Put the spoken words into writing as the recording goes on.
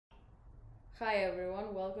Hi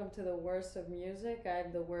everyone, welcome to the worst of music.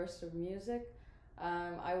 I'm the worst of music.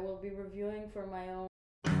 I will be reviewing for my own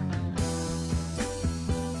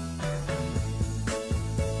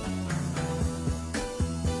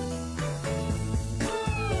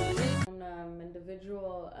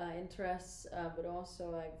individual interests, but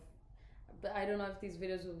also but I don't know if these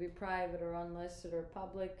videos will be private or unlisted or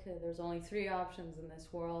public. There's only three options in this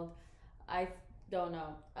world. I don't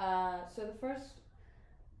know. So the first,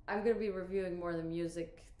 I'm going to be reviewing more of the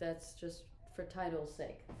music that's just for title's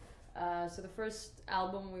sake. So the first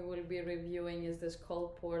album we will be reviewing is this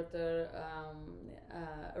Cole Porter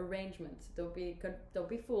arrangement. Don't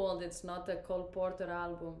be fooled. It's not the Cole Porter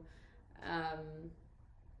album.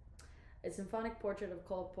 A symphonic portrait of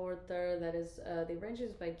Cole Porter that is the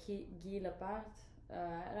arrangements by Guy Luypaerts.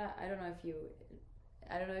 I don't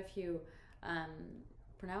know if you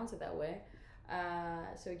pronounce it that way.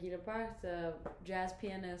 So Guy Luypaerts, jazz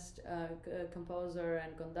pianist, composer,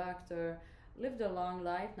 and conductor, lived a long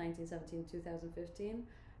life, 1917-2015.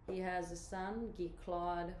 He has a son, Guy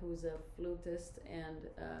Claude, who's a flutist and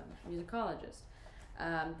musicologist.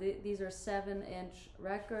 These are 7-inch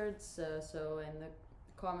records, so in the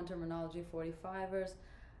common terminology, 45ers.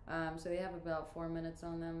 So they have about 4 minutes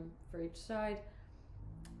on them for each side.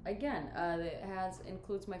 Again, it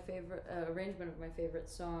includes my favorite arrangement of my favorite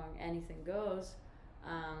song, "Anything Goes,"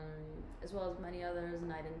 as well as many others,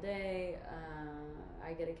 "Night and Day,"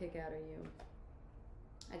 "I Get a Kick Out of You,"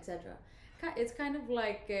 etc. It's kind of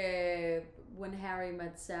like When Harry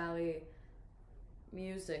Met Sally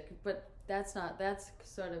music, but that's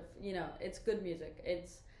sort of, it's good music. It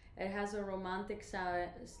has a romantic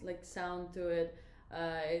sound to it.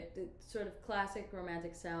 It's sort of classic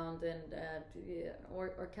romantic sound and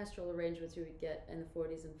orchestral arrangements you would get in the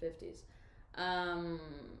 40s and 50s.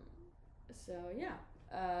 So yeah.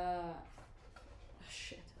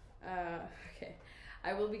 Shit. Okay.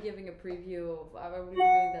 I will be giving a preview of. I will be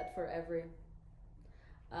doing that for every.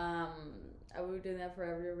 I will be doing that for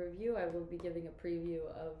every review. I will be giving a preview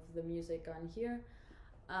of the music on here.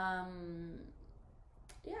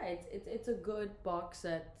 Yeah, it's a good box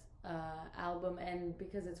set album, and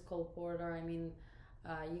because it's Cole Porter, I mean,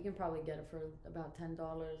 you can probably get it for about $10.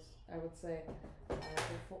 I would say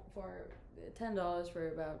for $10 for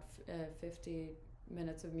about 50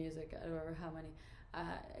 minutes of music, or how many,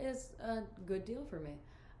 is a good deal for me.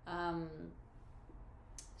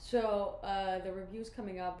 So the reviews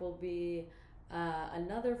coming up will be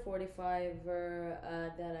another 45er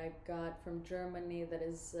that I got from Germany, that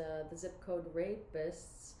is the zip code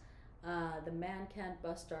Rapists. The Man Can't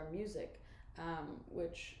Bust Our Music,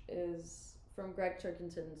 which is from Greg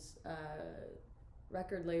Turkington's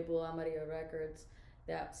record label, Amarillo Records,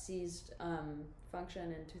 that ceased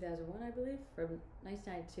function in 2001, I believe, from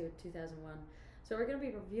 1992 to 2001. So we're going to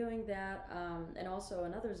be reviewing that, and also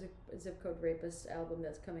another zip code Rapist album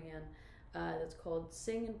that's coming in, that's called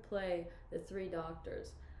Sing and Play the Three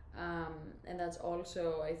Doctors, and that's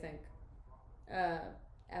also, I think,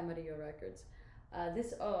 Amarillo Records. I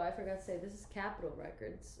forgot to say, this is Capitol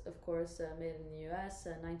Records, of course, made in the US,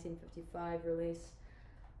 1955 release,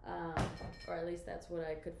 or at least that's what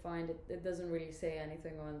I could find. It doesn't really say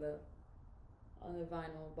anything on the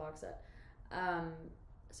vinyl box set.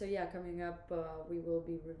 So yeah, coming up, we will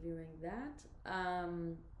be reviewing that.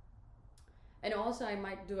 And also I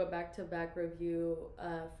might do a back-to-back review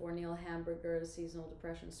for Neil Hamburger's Seasonal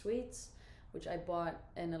Depression Suites, which I bought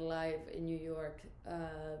in a live in New York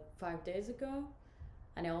 5 days ago.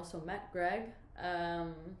 And I also met Greg.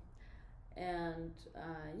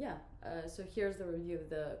 So here's the review of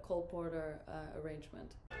the Cole Porter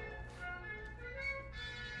arrangement.